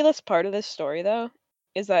ridiculous part of this story, though,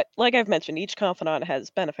 is that, like I've mentioned, each Confidant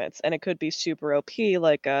has benefits, and it could be super OP,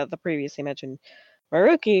 like the previously mentioned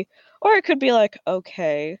Maruki, or it could be like,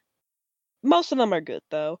 okay. Most of them are good,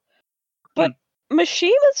 though. But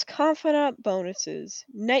Mishima's Confidant bonuses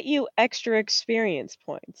net you extra experience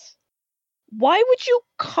points. Why would you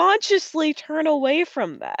consciously turn away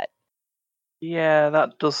from that? Yeah,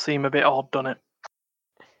 that does seem a bit odd, doesn't it?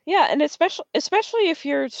 Yeah, and especially if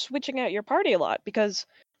you're switching out your party a lot, because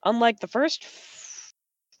unlike the first,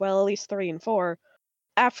 well, at least 3 and 4,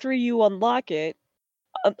 after you unlock it,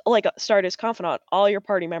 start as Confidant, all your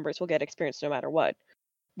party members will get experience no matter what.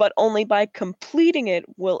 But only by completing it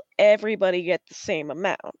will everybody get the same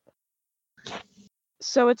amount.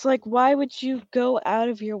 So it's like, why would you go out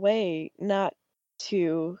of your way not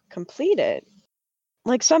to complete it?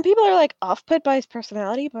 Like, some people are like off-put by his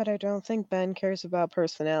personality, but I don't think Ben cares about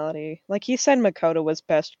personality. Like, he said Makoto was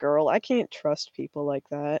best girl. I can't trust people like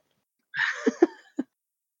that.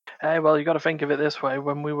 Hey, well, you got to think of it this way: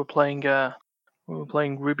 when we were playing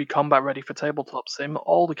Ruby Combat Ready for Tabletop Sim,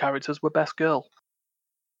 all the characters were best girl,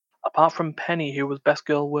 apart from Penny, who was best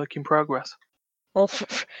girl work in progress. Well,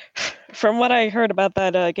 from what I heard about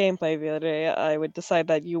that gameplay the other day, I would decide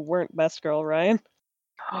that you weren't best girl, Ryan.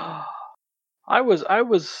 I was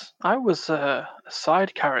a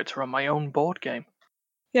side character on my own board game.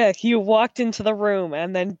 Yeah, you walked into the room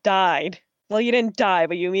and then died Well, you didn't die,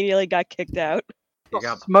 but you immediately got kicked out. You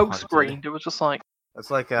got Smoke punted. screened. It was just like,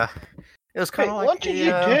 It's like it was Wait, kind of like what did you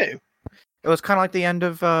do? It was kind of like the end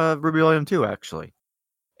of Rebellion 2, actually.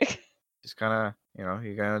 Just kind of,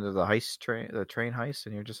 you got into the train heist,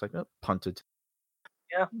 and you're just like, oh, punted.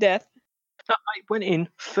 Death. I went in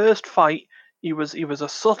first fight. He was a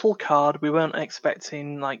subtle card. We weren't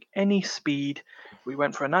expecting like any speed. We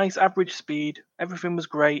went for a nice average speed. Everything was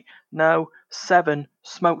great. No 7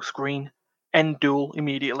 smoke screen, end duel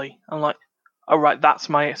immediately. I'm like, all right, that's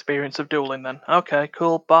my experience of dueling then. Okay,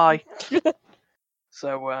 cool, bye.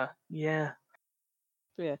 So yeah.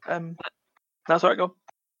 Yeah. That's where I go.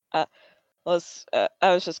 I was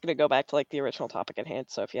just gonna go back to like the original topic at hand.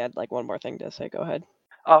 So if you had like one more thing to say, go ahead.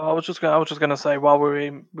 I was just gonna say while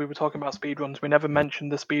we were talking about speedruns, we never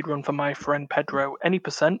mentioned the speedrun for my friend Pedro. Any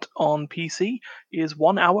percent on PC is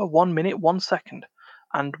 1 hour, 1 minute, 1 second,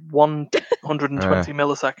 and 120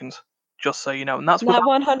 milliseconds. Just so you know, and that's Not without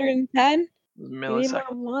 110. You need more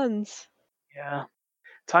milliseconds. ones. Yeah.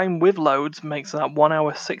 Time with loads makes that 1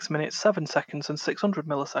 hour, 6 minutes, 7 seconds, and 600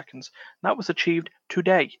 milliseconds. That was achieved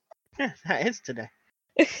today. Yeah, that is today.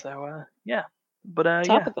 So yeah, but yeah.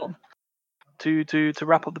 Topical. To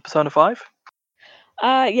wrap up the Persona 5.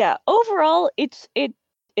 Yeah. Overall, it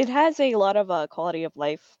has a lot of quality of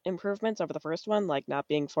life improvements over the first one, like not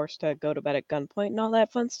being forced to go to bed at gunpoint and all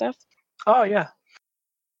that fun stuff. Oh yeah.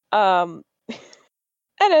 And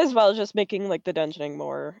as well as just making like the dungeoning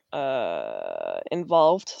more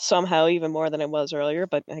involved somehow, even more than it was earlier.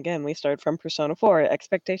 But again, we started from Persona 4.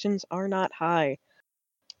 Expectations are not high.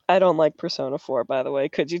 I don't like Persona 4, by the way.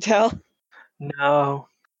 Could you tell? No.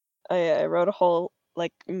 I wrote a whole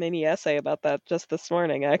like mini essay about that just this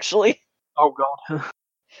morning, actually. Oh god.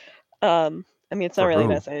 I mean, it's not For really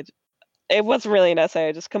an who? essay. It wasn't really an essay.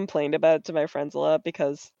 I just complained about it to my friends a lot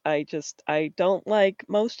because I don't like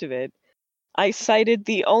most of it. I cited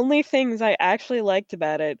the only things I actually liked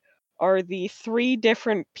about it are the 3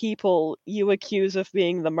 different people you accuse of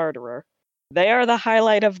being the murderer. They are the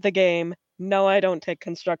highlight of the game. No, I don't take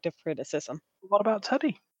constructive criticism. What about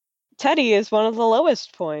Teddy? Teddy is one of the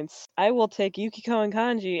lowest points. I will take Yukiko and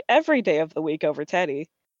Kanji every day of the week over Teddy.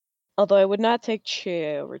 Although I would not take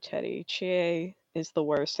Chie over Teddy. Chie is the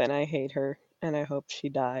worst and I hate her and I hope she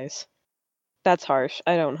dies. That's harsh.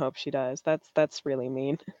 I don't hope she dies. That's really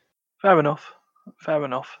mean. Fair enough.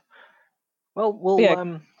 Well, we'll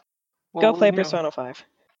Yeah, go play you know, Persona 5.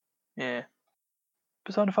 Yeah.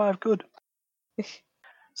 Persona 5, good.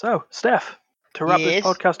 So, Steph, to wrap this Yes?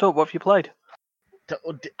 podcast up, what have you played?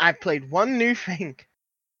 I played one new thing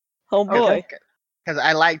Oh boy. because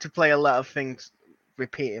I like to play a lot of things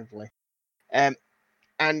repeatedly. And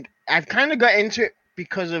I've kind of got into it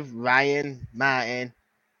because of Ryan, Martin,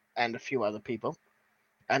 and a few other people.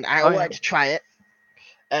 And I wanted to try it.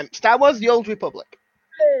 Star Wars: The Old Republic.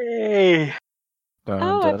 Hey!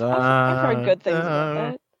 Oh, I've heard good things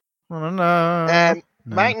about that.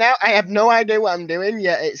 Right now, I have no idea what I'm doing,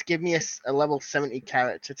 yet it's given me a level 70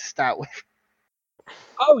 character to start with.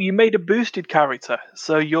 Oh, you made a boosted character,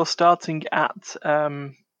 so you're starting at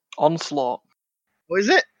Onslaught. What is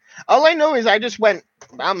it? All I know is I just went,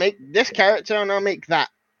 I'll make this character and I'll make that.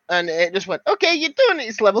 And it just went, okay, you're doing it,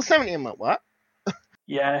 it's level 70. I'm like, what?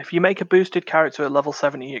 Yeah, if you make a boosted character at level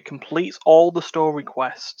 70, it completes all the story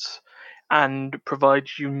quests and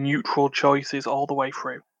provides you neutral choices all the way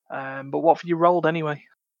through. But what have you rolled anyway?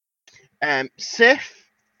 Sith.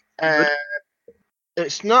 Good.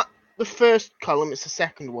 It's not the first column, it's the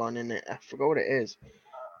second one in it. I forgot what it is.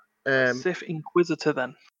 Sith Inquisitor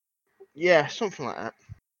then. Yeah, something like that.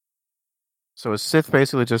 So is Sith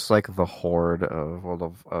basically just like the Horde of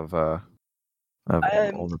Old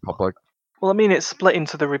Republic? Well, I mean, it's split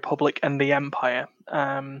into the Republic and the Empire.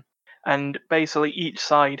 And basically each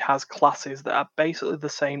side has classes that are basically the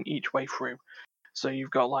same each way through. So you've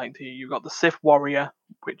got the Sith Warrior,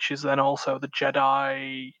 which is then also the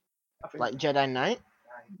Jedi. Like Jedi Knight?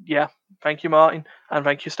 Yeah, thank you, Martin, and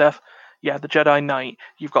thank you, Steph. Yeah, the Jedi Knight.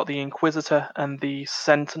 You've got the Inquisitor and the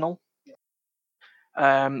Sentinel,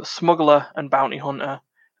 Smuggler and Bounty Hunter,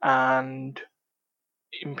 and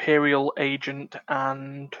Imperial Agent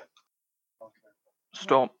and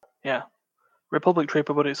Storm. Yeah, Republic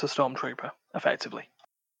Trooper, but it's a Stormtrooper, effectively,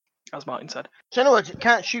 as Martin said. So in other words, it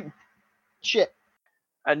can't shoot shit.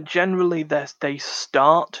 And generally, they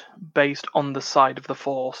start based on the side of the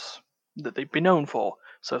Force that they'd be known for.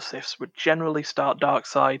 So Siths would generally start dark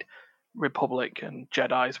side, Republic and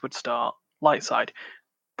Jedis would start light side.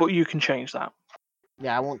 But you can change that.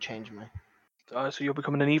 Yeah, I won't change mine. So you're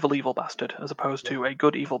becoming an evil bastard as opposed to a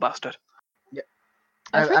good evil bastard. Yeah.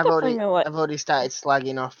 I've I've already started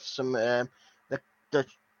slagging off some the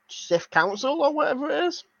Sith Council or whatever it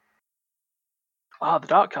is. Ah, the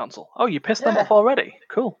Dark Council. Oh, you pissed them Yeah. off already?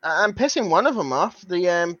 Cool. I'm pissing one of them off.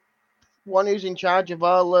 The one who's in charge of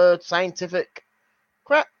all scientific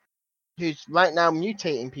crap, who's right now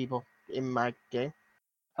mutating people in my game.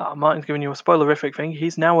 Martin's giving you a spoilerific thing.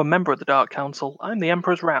 He's now a member of the Dark Council. I'm the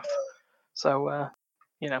Emperor's Wrath. So,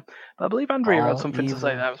 but I believe Andrea had All something to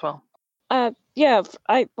say evil. there as well. Yeah,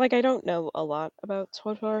 I don't know a lot about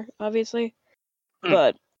SWTOR, obviously, Mm.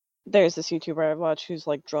 but there's this YouTuber I've watched who's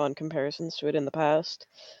like drawn comparisons to it in the past.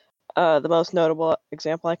 The most notable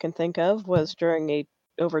example I can think of was during a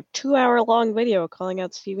over 2-hour-long video calling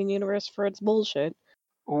out Steven Universe for its bullshit.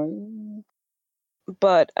 Ooh.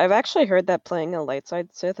 But I've actually heard that playing a light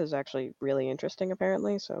side Sith is actually really interesting,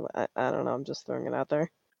 apparently. So I don't know. I'm just throwing it out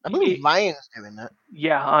there. I believe Ryan's doing that.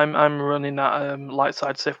 Yeah, I'm running that light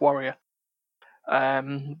side Sith warrior.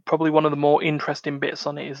 Probably one of the more interesting bits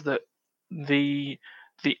on it is that the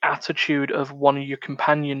attitude of one of your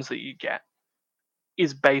companions that you get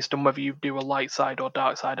is based on whether you do a light side or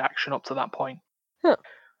dark side action up to that point. Huh.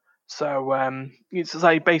 So it's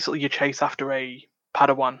like basically you chase after a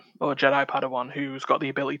Padawan or Jedi Padawan who's got the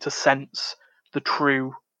ability to sense the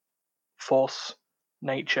true Force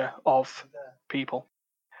nature of people.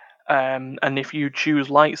 And if you choose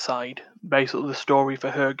light side, basically the story for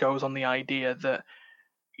her goes on the idea that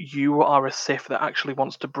you are a Sith that actually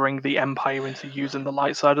wants to bring the Empire into using the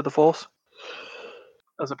light side of the Force,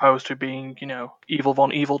 as opposed to being, evil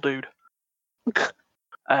von evil dude.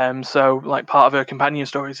 So like part of her companion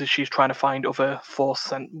stories is she's trying to find other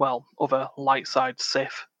other light side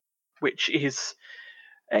Sith, which is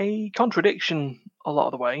a contradiction a lot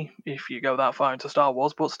of the way if you go that far into Star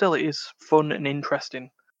Wars, but still it is fun and interesting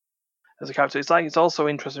as a character. It's also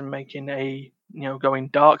interesting making going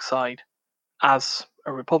dark side as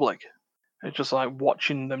a Republic. It's just like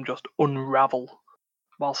watching them just unravel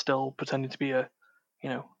while still pretending to be a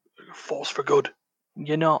force for good.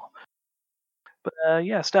 You're not.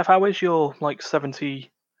 But Steph, how is your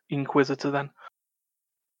 70 Inquisitor then?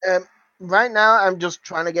 Right now, I'm just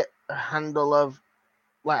trying to get a handle of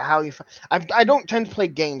how you. I don't tend to play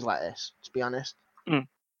games like this, to be honest. Mm.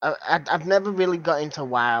 I've never really got into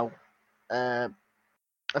WoW. I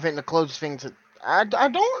think the closest thing to I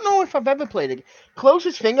don't know if I've ever played it.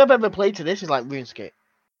 Closest thing I've ever played to this is like RuneScape.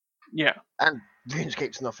 Yeah. And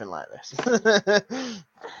RuneScape's nothing like this.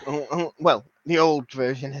 Well, the old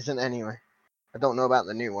version isn't anyway. I don't know about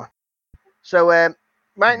the new one. So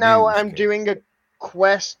right now I'm doing a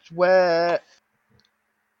quest where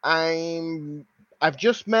I've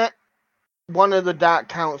just met one of the Dark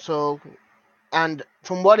Council, and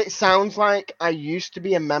from what it sounds like, I used to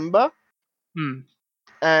be a member.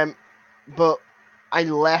 But I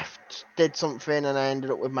left, did something, and I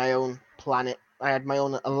ended up with my own planet. I had my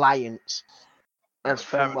own alliance, as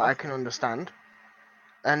from what I can understand.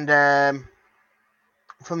 And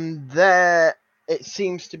from there, it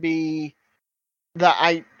seems to be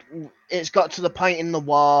that it's got to the point in the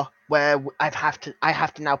war where I have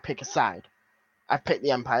to now pick a side. I've picked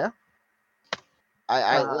the Empire.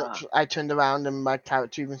 I turned around and my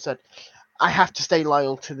character even said, I have to stay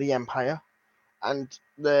loyal to the Empire. And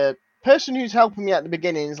the person who's helping me at the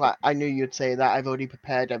beginning is like, I knew you'd say that. I've already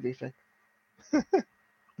prepared everything.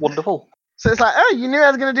 Wonderful. So it's like, oh, you knew I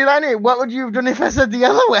was going to do that anyway. What would you have done if I said the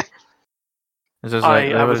other way? It's just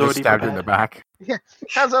like I was just stabbed you in the back. Yeah,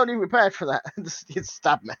 I was already prepared for that. It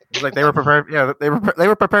stabbed me. It's like they were prepared. Yeah, they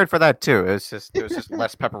were prepared for that too. It was just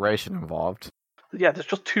less preparation involved. Yeah, there's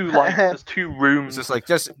just there's two rooms. It's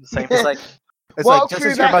just the same. It's like just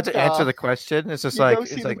as you're about to answer the question, it's just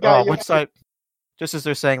which side? Just as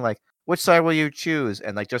they're saying which side will you choose,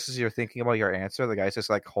 and just as you're thinking about your answer, the guy's just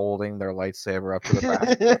holding their lightsaber up to the back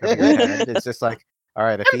of your head. It's just all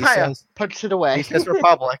right, if Empire, he says puts it away. He says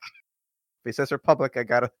Republic. If he says Republic, I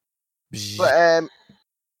gotta. But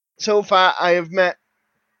so far I have met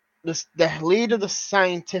the leader of the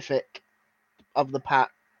scientific of the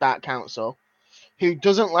Dark Council, who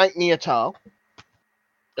doesn't like me at all.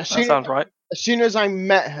 That sounds right. As soon as I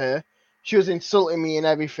met her, she was insulting me and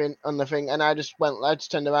everything on the thing, and I just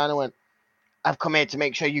turned around and went, I've come here to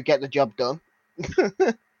make sure you get the job done.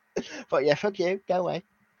 But yeah, fuck you, go away.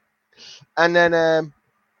 And then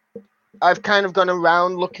I've kind of gone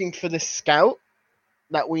around looking for the scout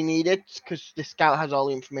that we needed, because the scout has all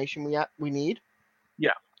the information we need.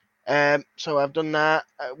 Yeah. So I've done that.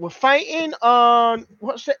 We're fighting on,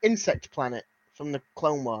 what's the insect planet from the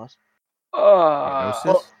Clone Wars?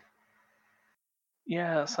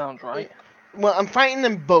 Yeah, that sounds right. Well, I'm fighting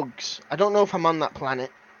them bugs. I don't know if I'm on that planet,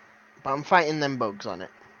 but I'm fighting them bugs on it.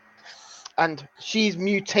 And she's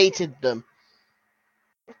mutated them.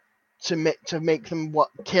 to make them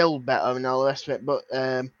kill better and all the rest of it. But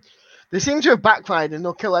they seem to have backfired, and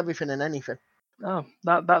they'll kill everything and anything. Oh,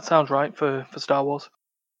 that sounds right for Star Wars.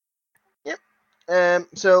 Yep.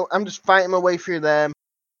 So I'm just fighting my way through them.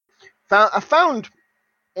 I found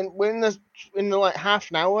in the like half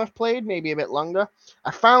an hour I've played, maybe a bit longer,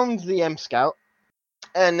 I found the M Scout,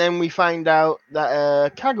 and then we find out that a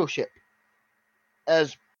cargo ship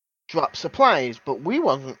has dropped supplies, but we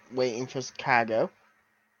wasn't waiting for cargo.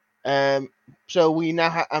 So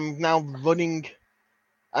I'm now running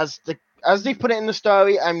as they put it in the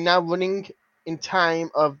story. I'm now running in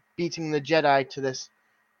time of beating the Jedi to this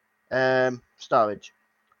storage,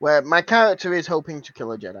 where my character is hoping to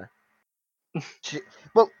kill a Jedi.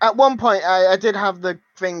 But at one point, I did have the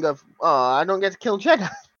thing of, I don't get to kill Jedi.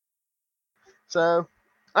 So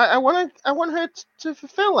I want her to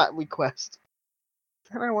fulfill that request,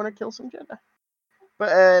 and I want to kill some Jedi.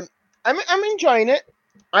 But I'm enjoying it.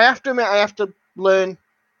 I have to admit, I have to learn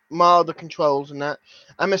more of the controls and that.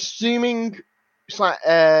 I'm assuming it's like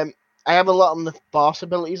I have a lot of the Force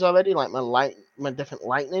abilities already, like my different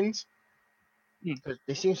lightnings. Because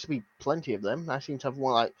there seems to be plenty of them. I seem to have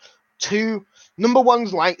one like 2. Number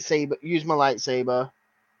 1's lightsaber. Use my lightsaber.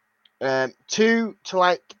 2 to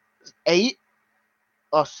like 8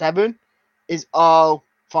 or 7 is all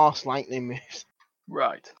Force lightning moves.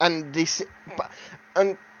 Right. And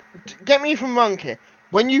get me if I'm wrong here.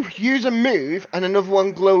 When you use a move and another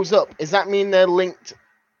one glows up, does that mean they're linked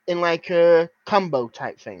in like a combo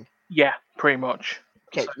type thing? Yeah, pretty much.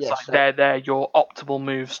 Okay, so yeah. They're your optimal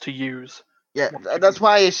moves to use. Yeah, that's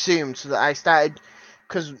why I assumed, so that I started,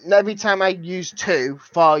 because every time I use 2,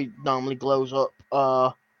 4 normally glows up,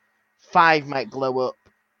 or 5 might glow up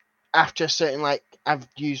after a certain, like, I've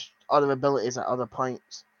used other abilities at other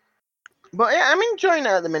points. But yeah, I'm enjoying it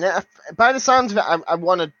at the minute. By the sounds of it, I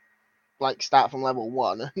want to, like, start from level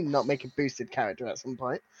 1 and not make a boosted character at some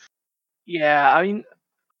point. Yeah, I mean,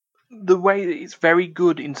 the way that it's very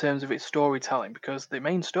good in terms of its storytelling, because the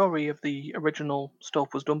main story of the original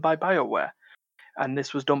stuff was done by BioWare, and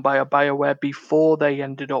this was done by a BioWare before they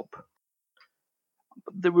ended up.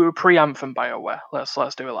 They were pre-Anthem BioWare. Let's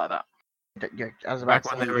do it like that. I was about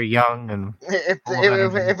Back when they were young and if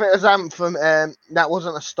it was Anthem, that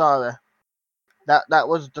wasn't a story. That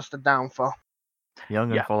was just a downfall.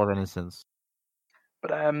 young and full of innocence.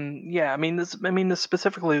 But yeah, I mean, there's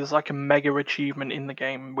specifically there's like a mega achievement in the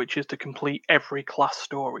game, which is to complete every class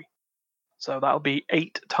story. So that'll be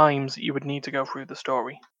 8 times that you would need to go through the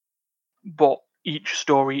story, but each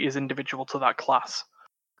story is individual to that class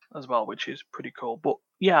as well, which is pretty cool. But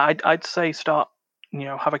yeah, I'd say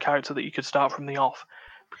have a character that you could start from the off,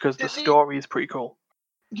 because the story is pretty cool.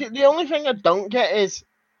 The only thing I don't get is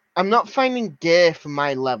I'm not finding gear for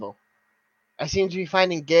my level. I seem to be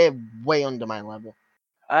finding gear way under my level.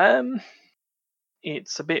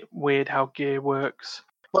 It's a bit weird how gear works.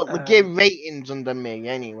 But the gear rating's under me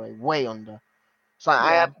anyway, way under. So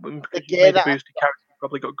I have the gear that boosted character, you've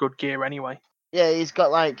probably got good gear anyway. Yeah, he's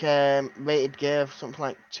got like rated gear of something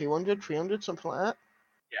like 200, 300, something like that.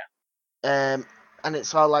 Yeah. And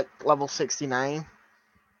it's all like level 69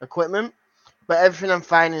 equipment. But everything I'm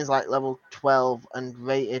finding is like level 12 and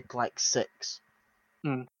rated like 6.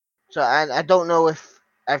 So I don't know if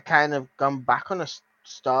I've kind of gone back on a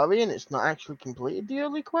story and it's not actually completed the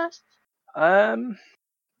early quest.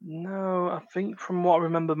 No, I think from what I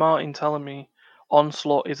remember Martin telling me,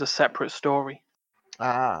 Onslaught is a separate story.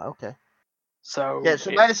 Ah, okay. So yeah,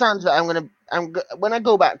 so by the sounds of it, when I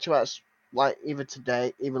go back to us, like either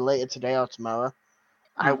later today or tomorrow,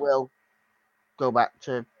 I will go back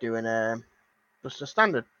to doing just a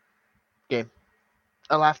standard game.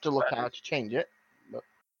 I'll have to look at how to change it, but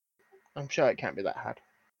I'm sure it can't be that hard.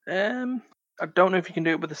 I don't know if you can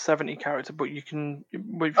do it with a 70 character, but you can.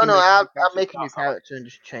 I'll make a new character and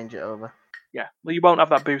just change it over. Yeah, well, you won't have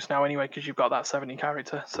that boost now anyway because you've got that 70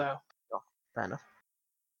 character. So. Oh, fair enough.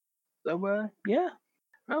 So yeah.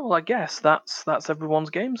 Well, I guess that's everyone's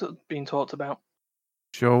games that have been talked about.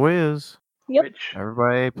 Sure is. Yep.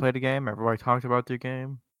 Everybody played a game. Everybody talked about their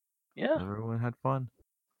game. Yeah. Everyone had fun.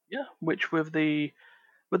 Yeah. Which with the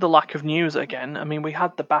lack of news again, I mean, we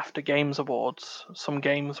had the BAFTA Games Awards. Some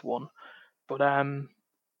games won, but other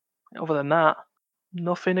than that,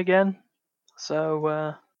 nothing again. So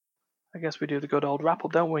I guess we do the good old wrap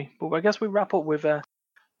up, don't we? But I guess we wrap up with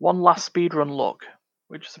one last speedrun look,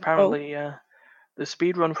 which is apparently the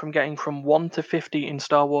speedrun from getting from 1 to 50 in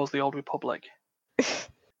Star Wars: The Old Republic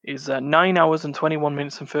is 9 hours and 21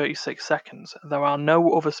 minutes and 36 seconds. There are no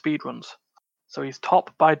other speedruns, so he's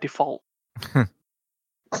top by default.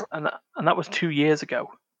 and that was 2 years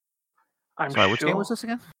ago. Sorry, which game was this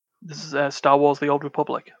again? This is Star Wars: The Old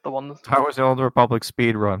Republic, the one. Star Wars: The Old Republic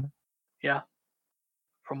speed run. Yeah.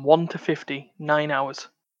 From 1 to 50, 9 hours.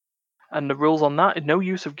 And the rules on that: no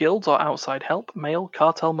use of guilds or outside help, mail,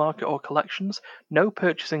 cartel market or collections, no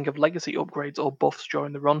purchasing of legacy upgrades or buffs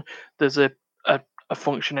during the run. There's a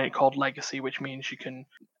function in it called legacy, which means you can.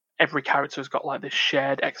 Every character has got like this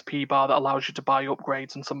shared XP bar that allows you to buy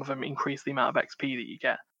upgrades, and some of them increase the amount of XP that you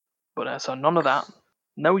get. But so none of that.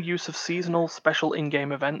 No use of seasonal special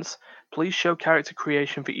in-game events. Please show character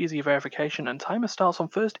creation for easier verification, and timer starts on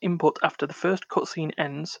first input after the first cutscene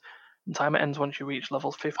ends, and timer ends once you reach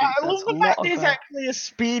level 50. I love the fact there's actually a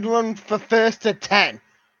speed run for first to 10,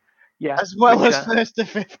 as well as first to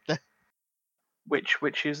 50.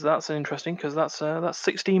 Which is that's interesting because that's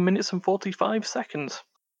 16 minutes and 45 seconds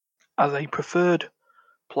as a preferred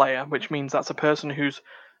player, which means that's a person who's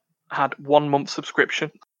had 1 month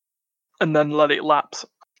subscription and then let it lapse.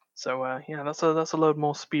 So yeah, that's a load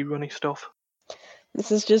more speedrunning stuff.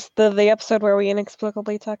 This is just the episode where we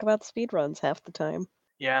inexplicably talk about speedruns half the time.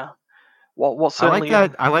 Yeah. What certainly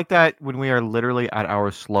I like that when we are literally at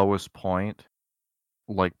our slowest point,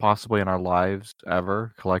 like possibly in our lives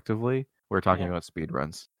ever collectively, we're talking about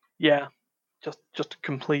speedruns. Yeah. Just a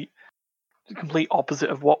complete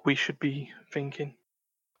opposite of what we should be thinking.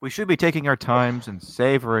 We should be taking our times and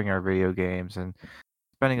savoring our video games and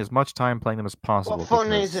spending as much time playing them as possible. What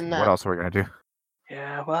fun is in that? What else are we gonna do?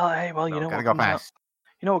 Yeah, well, you know gotta what go comes out. fast.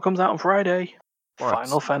 You know what comes out on Friday? What?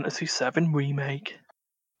 Final Fantasy VII Remake.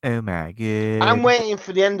 Oh my god! I'm waiting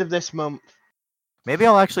for the end of this month. Maybe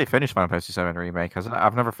I'll actually finish Final Fantasy VII Remake because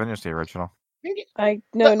I've never finished the original. I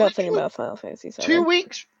know But nothing literally about Final Fantasy VII. 2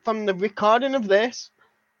 weeks from the recording of this,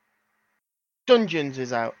 Dungeons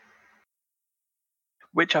is out.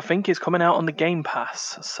 Which I think is coming out on the Game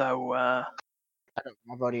Pass. So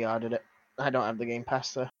I've already ordered it. I don't have the Game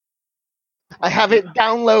Pass though. I have it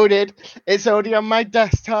downloaded. It's already on my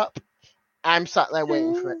desktop. I'm sat there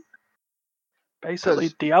waiting for it. Basically,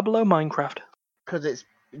 Diablo Minecraft. Because it's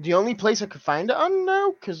the only place I could find it on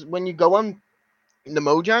now. Because when you go on the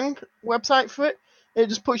Mojang website for it, it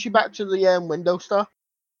just puts you back to the Windows Store.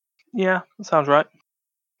 Yeah, that sounds right.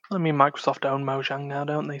 I mean, Microsoft own Mojang now,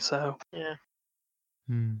 don't they? So yeah.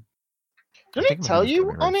 Hmm. Doesn't it tell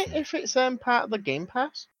you on it if it's part of the Game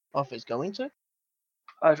Pass or if it's going to?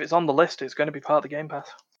 If it's on the list, it's going to be part of the Game Pass.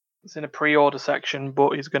 It's in a pre-order section,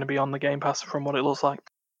 but it's going to be on the Game Pass from what it looks like.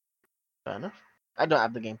 Fair enough. I don't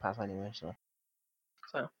have the Game Pass anyway, so.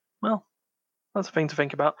 So, well, that's a thing to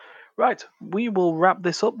think about. Right, we will wrap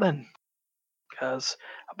this up then, because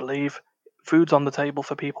I believe food's on the table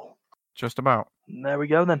for people. Just about. There we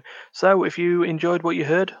go then. So, if you enjoyed what you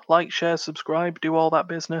heard, like, share, subscribe, do all that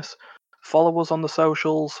business. Follow us on the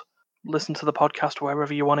socials. Listen to the podcast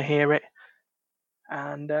wherever you want to hear it.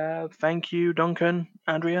 And thank you, Duncan,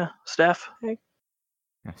 Andrea, Steph.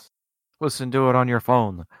 Yes. Listen to it on your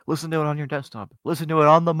phone. Listen to it on your desktop. Listen to it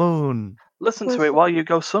on the moon. Listen to it while you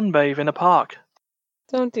go sunbathe in a park.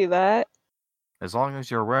 Don't do that. As long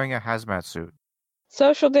as you're wearing a hazmat suit.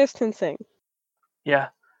 Social distancing. Yeah.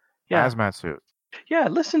 Hazmat suit. Yeah,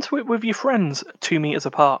 listen to it with your friends 2 meters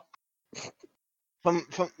apart.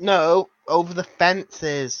 No, over the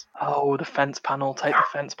fences. Oh, the fence panel. Take the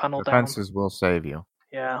fence panel The down. fences will save you.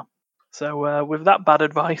 Yeah. So with that bad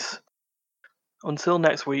advice, until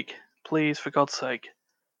next week, please, for God's sake,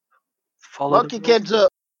 follow Lock your kids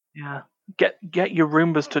up. Yeah. Get your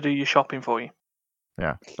Roombas to do your shopping for you.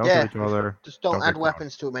 Yeah. Don't hit each other. Just don't add get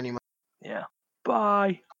weapons to them anymore. Yeah.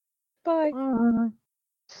 Bye. Bye.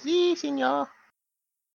 See, senor.